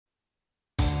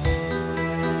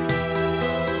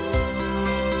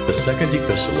Second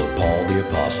Epistle of Paul the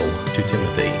Apostle to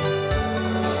Timothy.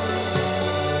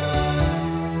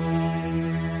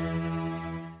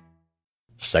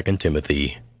 Second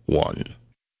Timothy 1.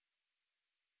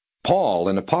 Paul,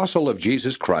 an apostle of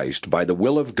Jesus Christ, by the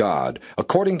will of God,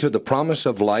 according to the promise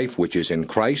of life which is in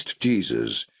Christ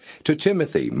Jesus, to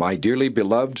Timothy, my dearly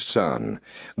beloved son,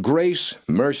 grace,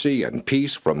 mercy, and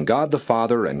peace from God the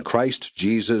Father and Christ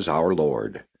Jesus our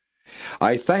Lord.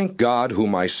 I thank God,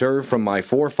 whom I serve from my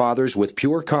forefathers with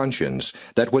pure conscience,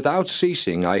 that without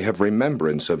ceasing I have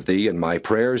remembrance of thee in my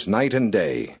prayers night and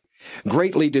day,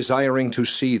 greatly desiring to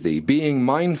see thee, being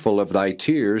mindful of thy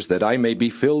tears, that I may be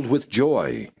filled with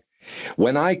joy.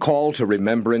 When I call to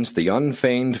remembrance the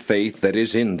unfeigned faith that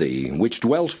is in thee, which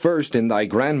dwelt first in thy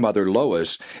grandmother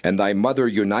Lois and thy mother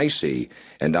Eunice,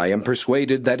 and I am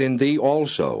persuaded that in thee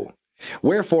also.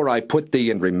 Wherefore I put thee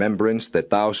in remembrance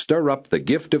that thou stir up the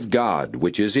gift of God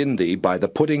which is in thee by the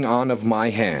putting on of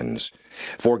my hands.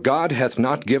 For God hath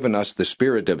not given us the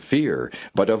spirit of fear,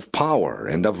 but of power,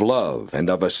 and of love,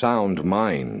 and of a sound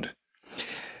mind.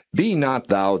 Be not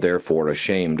thou therefore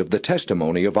ashamed of the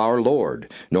testimony of our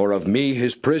Lord, nor of me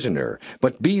his prisoner,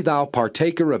 but be thou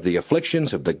partaker of the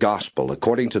afflictions of the gospel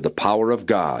according to the power of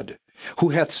God, who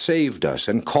hath saved us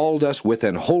and called us with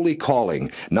an holy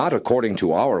calling, not according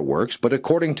to our works, but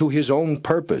according to his own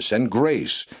purpose and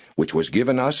grace, which was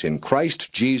given us in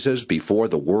Christ Jesus before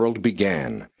the world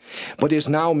began, but is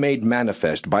now made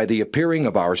manifest by the appearing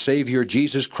of our Savior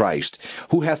Jesus Christ,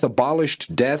 who hath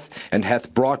abolished death, and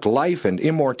hath brought life and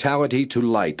immortality to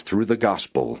light through the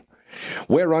gospel,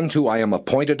 whereunto I am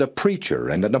appointed a preacher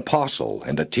and an apostle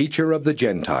and a teacher of the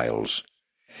Gentiles.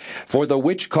 For the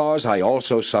which cause I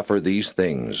also suffer these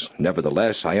things.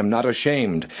 Nevertheless I am not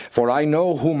ashamed, for I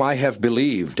know whom I have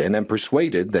believed, and am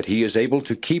persuaded that he is able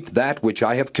to keep that which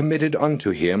I have committed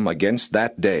unto him against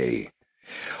that day.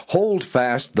 Hold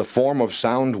fast the form of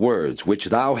sound words which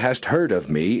thou hast heard of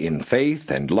me in faith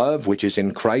and love which is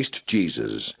in Christ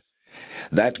Jesus.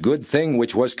 That good thing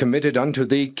which was committed unto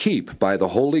thee keep by the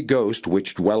Holy Ghost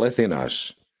which dwelleth in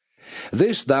us.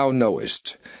 This thou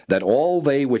knowest, that all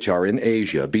they which are in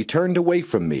Asia be turned away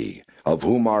from me, of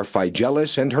whom are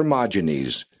Phygellus and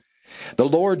Hermogenes. The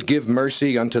Lord give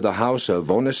mercy unto the house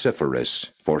of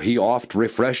Onesiphorus, for he oft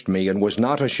refreshed me, and was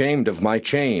not ashamed of my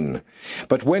chain.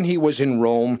 But when he was in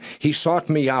Rome, he sought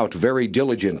me out very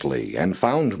diligently, and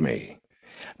found me.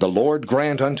 The Lord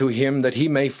grant unto him that he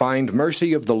may find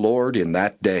mercy of the Lord in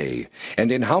that day.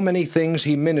 And in how many things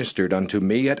he ministered unto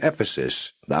me at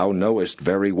Ephesus, thou knowest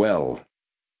very well.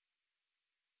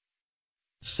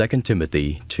 2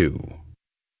 Timothy 2.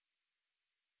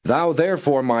 Thou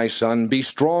therefore, my son, be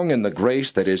strong in the grace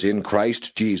that is in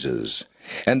Christ Jesus.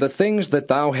 And the things that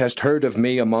thou hast heard of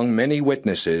me among many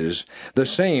witnesses, the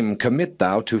same commit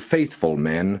thou to faithful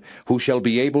men, who shall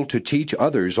be able to teach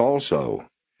others also.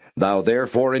 Thou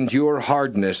therefore endure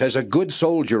hardness as a good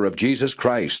soldier of Jesus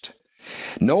Christ.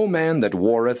 No man that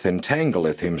warreth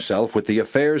entangleth himself with the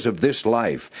affairs of this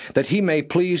life, that he may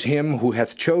please him who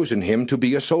hath chosen him to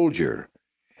be a soldier.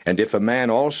 And if a man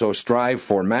also strive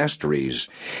for masteries,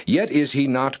 yet is he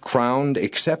not crowned,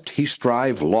 except he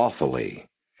strive lawfully.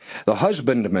 The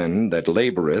husbandman that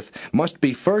laboureth must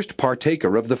be first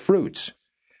partaker of the fruits.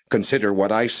 Consider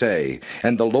what I say,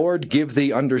 and the Lord give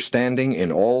thee understanding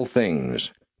in all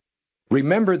things.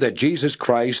 Remember that Jesus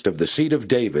Christ of the seed of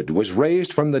David was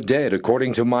raised from the dead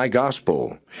according to my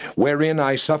gospel, wherein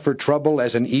I suffer trouble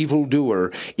as an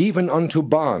evildoer, even unto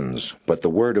bonds, but the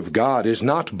word of God is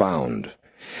not bound.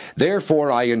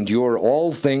 Therefore I endure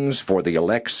all things for the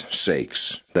elect's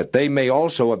sakes, that they may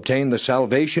also obtain the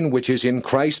salvation which is in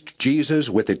Christ Jesus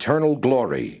with eternal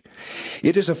glory.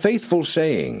 It is a faithful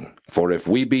saying, for if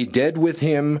we be dead with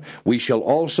him, we shall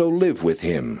also live with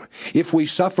him. If we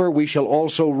suffer, we shall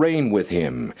also reign with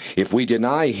him. If we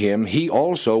deny him, he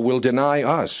also will deny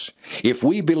us. If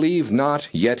we believe not,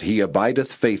 yet he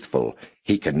abideth faithful.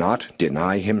 He cannot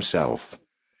deny himself.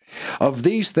 Of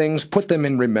these things put them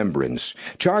in remembrance,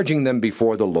 charging them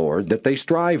before the Lord, that they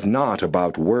strive not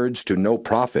about words to no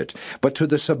profit, but to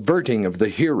the subverting of the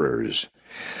hearers.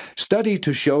 Study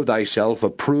to show thyself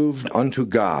approved unto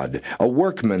God, a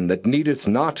workman that needeth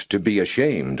not to be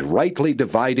ashamed, rightly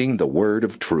dividing the word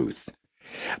of truth.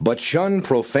 But shun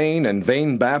profane and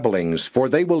vain babblings, for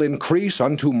they will increase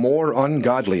unto more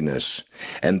ungodliness.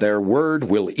 And their word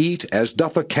will eat as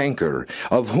doth a canker,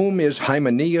 of whom is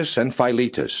Hymenaeus and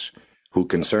Philetus, who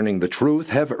concerning the truth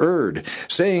have erred,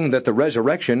 saying that the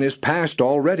resurrection is past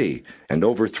already, and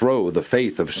overthrow the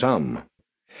faith of some.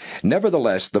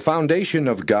 Nevertheless, the foundation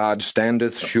of God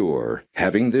standeth sure,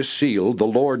 having this seal, the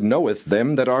Lord knoweth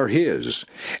them that are his.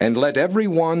 And let every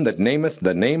one that nameth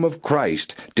the name of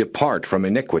Christ depart from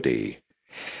iniquity.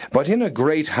 But in a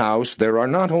great house there are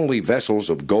not only vessels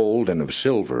of gold and of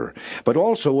silver, but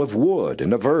also of wood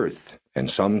and of earth, and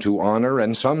some to honor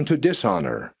and some to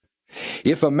dishonor.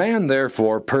 If a man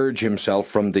therefore purge himself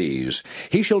from these,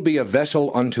 he shall be a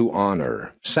vessel unto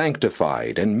honor,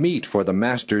 sanctified and meet for the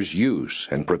master's use,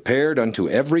 and prepared unto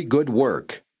every good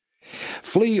work.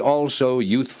 Flee also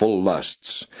youthful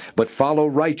lusts, but follow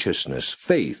righteousness,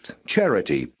 faith,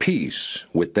 charity, peace,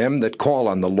 with them that call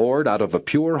on the Lord out of a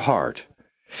pure heart.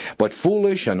 But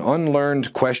foolish and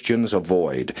unlearned questions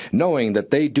avoid, knowing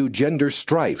that they do gender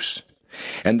strifes.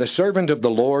 And the servant of the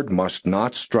Lord must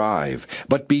not strive,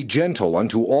 but be gentle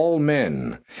unto all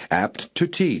men, apt to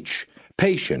teach,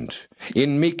 patient,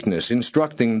 in meekness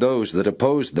instructing those that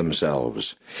oppose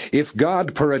themselves, if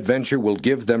God peradventure will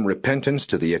give them repentance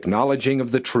to the acknowledging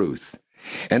of the truth,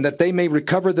 and that they may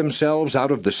recover themselves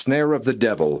out of the snare of the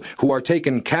devil, who are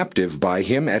taken captive by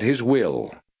him at his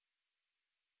will.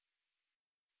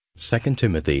 2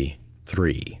 Timothy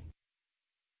 3.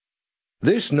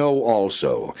 This know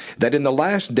also, that in the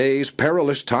last days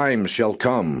perilous times shall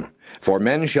come. For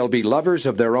men shall be lovers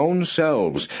of their own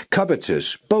selves,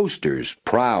 covetous, boasters,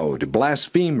 proud,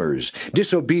 blasphemers,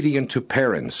 disobedient to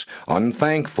parents,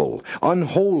 unthankful,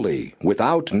 unholy,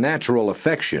 without natural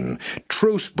affection,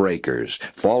 truce breakers,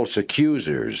 false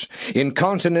accusers,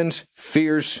 incontinent,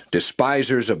 fierce,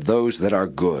 despisers of those that are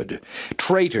good,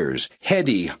 traitors,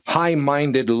 heady,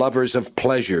 high-minded, lovers of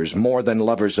pleasures more than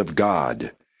lovers of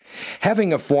God,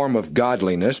 having a form of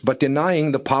godliness, but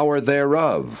denying the power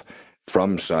thereof.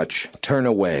 From such turn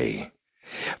away.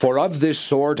 For of this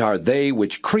sort are they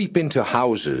which creep into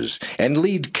houses, and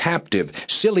lead captive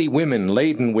silly women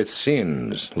laden with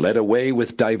sins, led away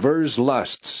with divers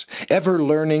lusts, ever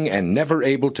learning and never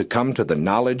able to come to the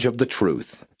knowledge of the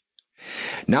truth.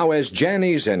 Now as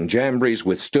Jannes and Jambres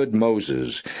withstood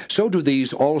Moses, so do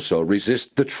these also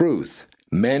resist the truth.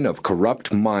 Men of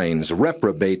corrupt minds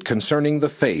reprobate concerning the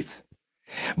faith.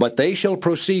 But they shall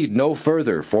proceed no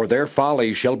further, for their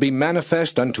folly shall be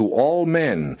manifest unto all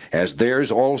men, as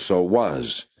theirs also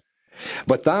was.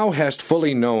 But thou hast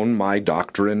fully known my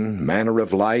doctrine, manner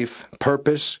of life,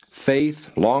 purpose, faith,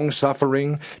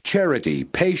 long-suffering, charity,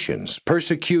 patience,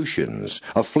 persecutions,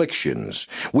 afflictions,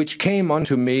 which came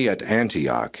unto me at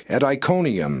Antioch, at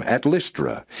Iconium, at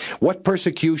Lystra, what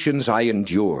persecutions I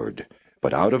endured.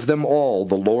 But out of them all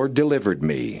the Lord delivered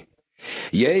me.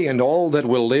 Yea, and all that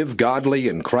will live godly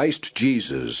in Christ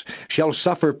Jesus shall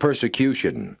suffer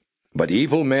persecution. But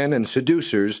evil men and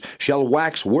seducers shall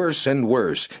wax worse and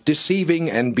worse, deceiving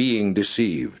and being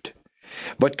deceived.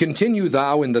 But continue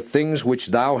thou in the things which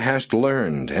thou hast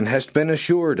learned, and hast been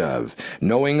assured of,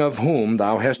 knowing of whom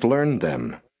thou hast learned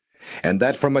them. And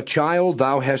that from a child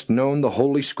thou hast known the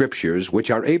holy Scriptures, which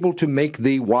are able to make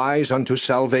thee wise unto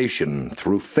salvation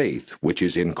through faith which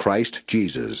is in Christ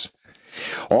Jesus.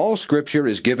 All Scripture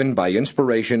is given by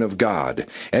inspiration of God,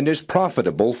 and is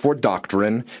profitable for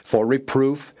doctrine, for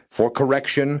reproof, for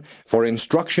correction, for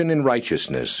instruction in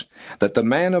righteousness, that the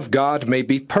man of God may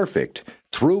be perfect,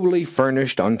 truly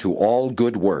furnished unto all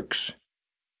good works.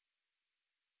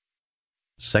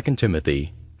 2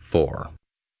 Timothy 4.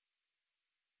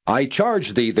 I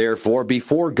charge thee therefore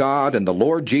before God and the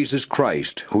Lord Jesus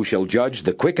Christ, who shall judge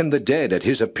the quick and the dead at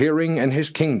his appearing and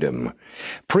his kingdom.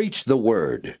 Preach the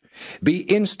word. Be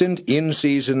instant in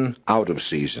season, out of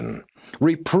season.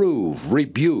 Reprove,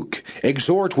 rebuke,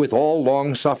 exhort with all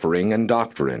longsuffering and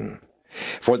doctrine.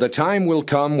 For the time will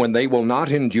come when they will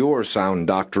not endure sound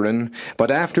doctrine, but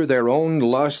after their own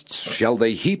lusts shall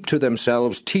they heap to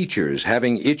themselves teachers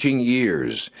having itching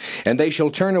ears, and they shall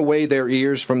turn away their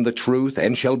ears from the truth,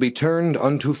 and shall be turned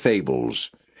unto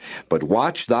fables. But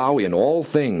watch thou in all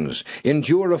things,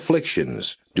 endure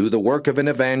afflictions, do the work of an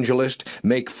evangelist,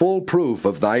 make full proof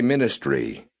of thy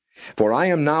ministry. For I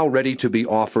am now ready to be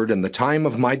offered, and the time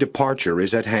of my departure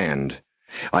is at hand.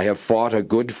 I have fought a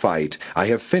good fight, I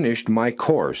have finished my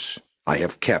course, I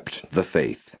have kept the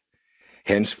faith.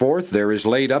 Henceforth there is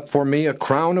laid up for me a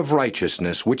crown of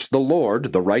righteousness, which the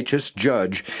Lord, the righteous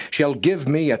judge, shall give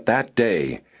me at that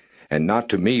day, and not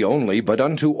to me only, but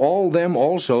unto all them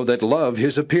also that love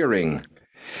his appearing.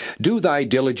 Do thy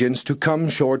diligence to come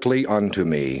shortly unto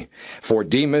me. For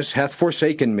Demas hath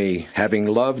forsaken me, having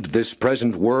loved this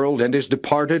present world, and is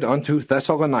departed unto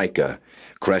Thessalonica,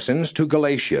 Crescens to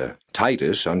Galatia,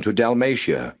 Titus unto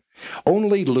Dalmatia.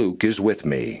 Only Luke is with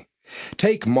me.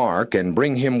 Take Mark, and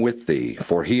bring him with thee,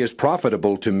 for he is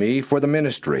profitable to me for the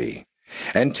ministry.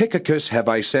 And Tychicus have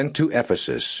I sent to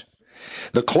Ephesus.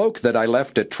 The cloak that I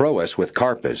left at Troas with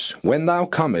Carpus, when thou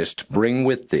comest, bring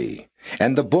with thee,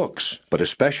 and the books, but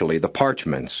especially the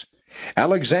parchments.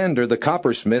 Alexander the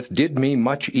coppersmith did me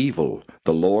much evil.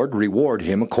 The Lord reward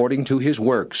him according to his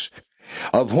works.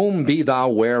 Of whom be thou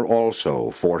ware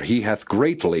also, for he hath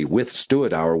greatly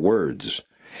withstood our words.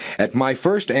 At my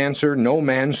first answer no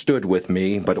man stood with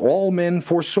me, but all men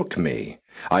forsook me.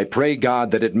 I pray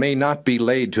God that it may not be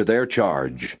laid to their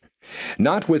charge.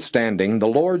 Notwithstanding, the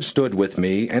Lord stood with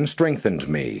me and strengthened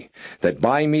me, that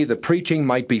by me the preaching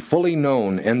might be fully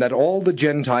known, and that all the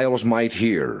Gentiles might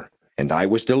hear. And I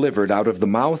was delivered out of the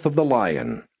mouth of the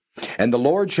lion. And the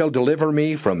Lord shall deliver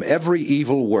me from every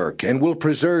evil work, and will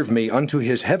preserve me unto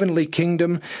his heavenly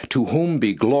kingdom, to whom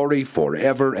be glory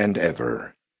forever and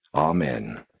ever.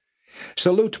 Amen.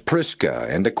 Salute Prisca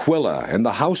and Aquila and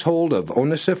the household of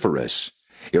Onesiphorus.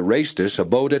 Erastus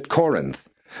abode at Corinth,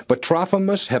 but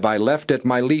Trophimus have I left at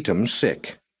Miletum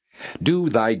sick. Do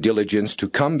thy diligence to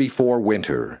come before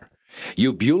winter.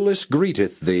 Eubulus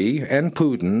greeteth thee, and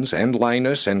Pudens, and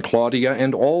Linus, and Claudia,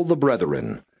 and all the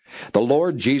brethren. The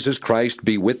Lord Jesus Christ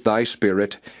be with thy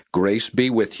spirit. Grace be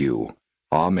with you.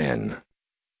 Amen.